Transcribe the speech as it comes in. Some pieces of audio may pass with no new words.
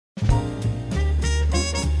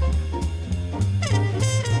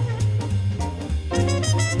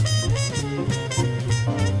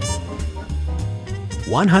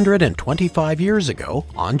125 years ago,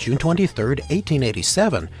 on June 23,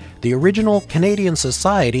 1887, the original Canadian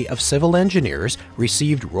Society of Civil Engineers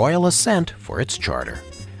received royal assent for its charter.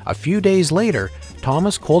 A few days later,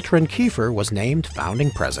 Thomas Coltrane Kiefer was named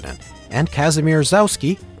founding president, and Casimir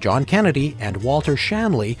Zowski, John Kennedy, and Walter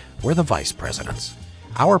Shanley were the vice presidents.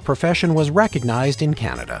 Our profession was recognized in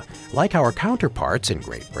Canada, like our counterparts in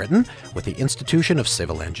Great Britain, with the Institution of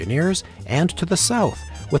Civil Engineers, and to the south,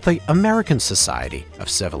 with the American Society of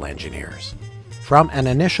Civil Engineers. From an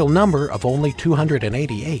initial number of only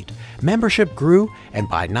 288, membership grew, and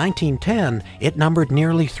by 1910 it numbered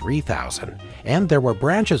nearly 3,000, and there were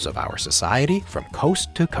branches of our society from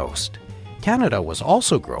coast to coast. Canada was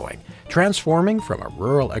also growing, transforming from a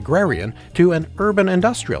rural agrarian to an urban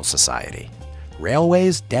industrial society.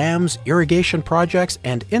 Railways, dams, irrigation projects,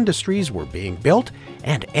 and industries were being built,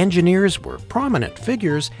 and engineers were prominent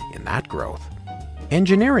figures in that growth.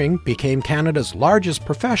 Engineering became Canada's largest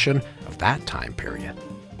profession of that time period.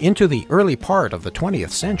 Into the early part of the 20th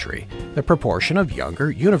century, the proportion of younger,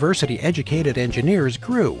 university-educated engineers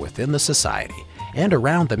grew within the society, and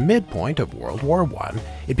around the midpoint of World War I,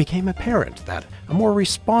 it became apparent that a more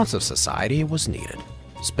responsive society was needed.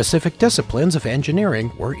 Specific disciplines of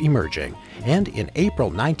engineering were emerging, and in April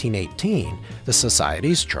 1918, the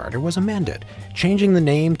Society's charter was amended, changing the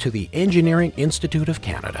name to the Engineering Institute of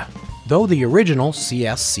Canada. Though the original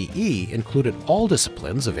CSCE included all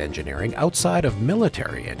disciplines of engineering outside of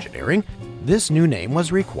military engineering, this new name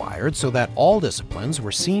was required so that all disciplines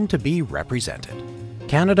were seen to be represented.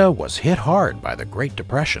 Canada was hit hard by the Great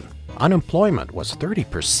Depression. Unemployment was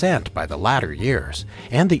 30% by the latter years,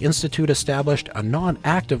 and the Institute established a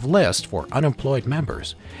non-active list for unemployed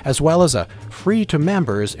members, as well as a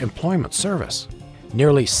free-to-members employment service.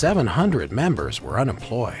 Nearly 700 members were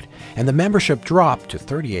unemployed, and the membership dropped to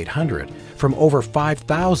 3,800 from over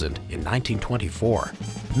 5,000 in 1924.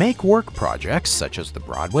 Make-work projects such as the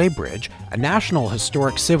Broadway Bridge, a National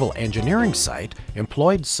Historic Civil Engineering site,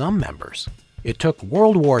 employed some members. It took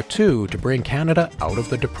World War II to bring Canada out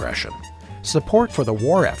of the Depression. Support for the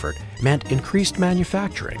war effort meant increased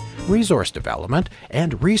manufacturing, resource development,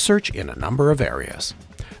 and research in a number of areas.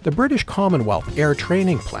 The British Commonwealth Air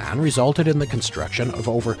Training Plan resulted in the construction of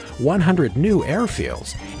over 100 new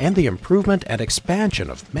airfields and the improvement and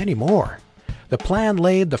expansion of many more. The plan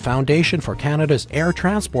laid the foundation for Canada's air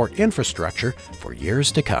transport infrastructure for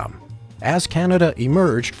years to come. As Canada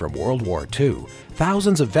emerged from World War II,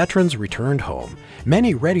 thousands of veterans returned home,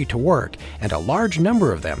 many ready to work, and a large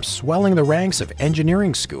number of them swelling the ranks of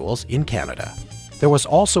engineering schools in Canada. There was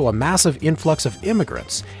also a massive influx of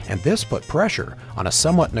immigrants, and this put pressure on a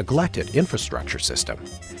somewhat neglected infrastructure system.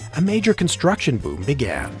 A major construction boom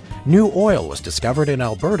began. New oil was discovered in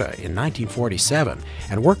Alberta in 1947,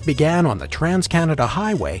 and work began on the Trans-Canada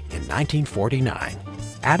Highway in 1949.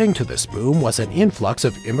 Adding to this boom was an influx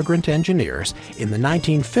of immigrant engineers in the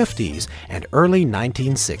 1950s and early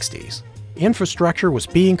 1960s. Infrastructure was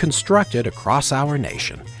being constructed across our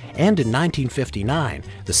nation, and in 1959,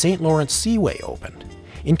 the St. Lawrence Seaway opened.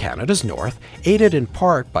 In Canada's north, aided in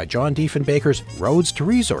part by John Diefenbaker's Roads to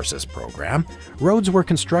Resources program, roads were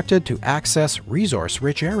constructed to access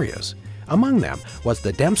resource-rich areas. Among them was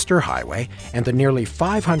the Dempster Highway and the nearly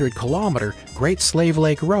 500-kilometer Great Slave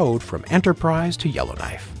Lake Road from Enterprise to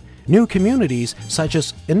Yellowknife. New communities such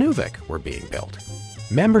as Inuvik were being built.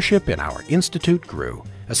 Membership in our institute grew,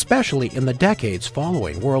 especially in the decades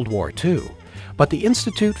following World War II. But the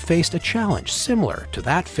Institute faced a challenge similar to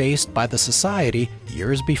that faced by the Society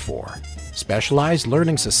years before. Specialized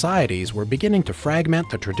learning societies were beginning to fragment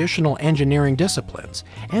the traditional engineering disciplines,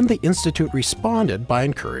 and the Institute responded by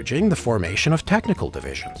encouraging the formation of technical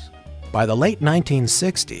divisions. By the late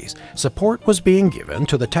 1960s, support was being given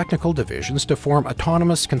to the technical divisions to form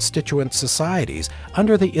autonomous constituent societies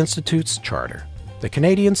under the Institute's charter. The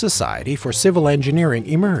Canadian Society for Civil Engineering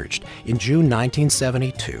emerged in June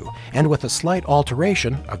 1972, and with a slight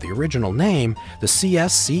alteration of the original name, the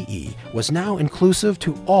CSCE was now inclusive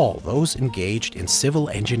to all those engaged in civil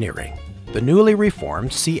engineering. The newly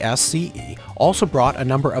reformed CSCE also brought a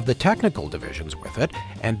number of the technical divisions with it,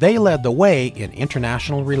 and they led the way in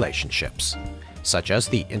international relationships, such as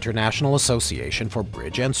the International Association for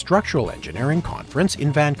Bridge and Structural Engineering Conference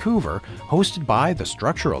in Vancouver, hosted by the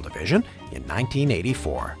Structural Division in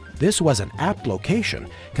 1984. This was an apt location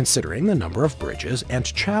considering the number of bridges and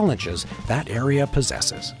challenges that area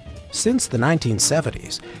possesses. Since the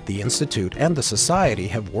 1970s, the Institute and the Society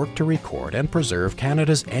have worked to record and preserve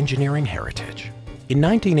Canada's engineering heritage. In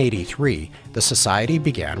 1983, the Society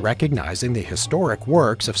began recognizing the historic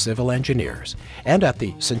works of civil engineers, and at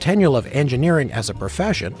the Centennial of Engineering as a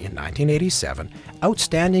Profession in 1987,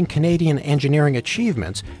 outstanding Canadian engineering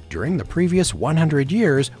achievements during the previous 100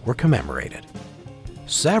 years were commemorated.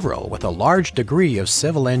 Several with a large degree of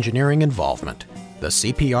civil engineering involvement: the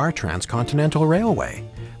CPR Transcontinental Railway,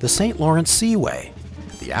 the St. Lawrence Seaway,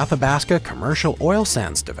 the Athabasca Commercial Oil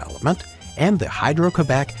Sands Development, and the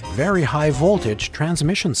Hydro-Quebec Very High Voltage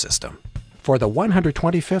Transmission System. For the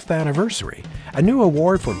 125th anniversary, a new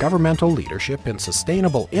award for governmental leadership in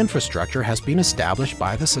sustainable infrastructure has been established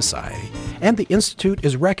by the Society, and the Institute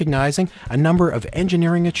is recognizing a number of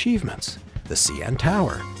engineering achievements: the CN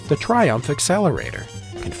Tower, the Triumph Accelerator,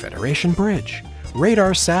 Confederation Bridge,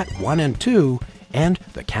 Radar Sat 1 and 2, and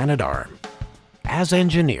the Canadarm. As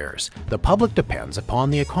engineers, the public depends upon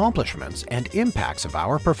the accomplishments and impacts of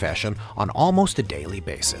our profession on almost a daily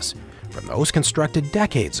basis, from those constructed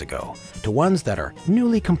decades ago to ones that are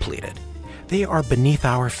newly completed. They are beneath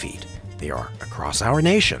our feet, they are across our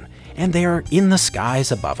nation, and they are in the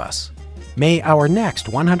skies above us. May our next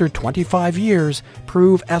 125 years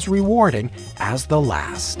prove as rewarding as the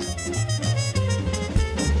last.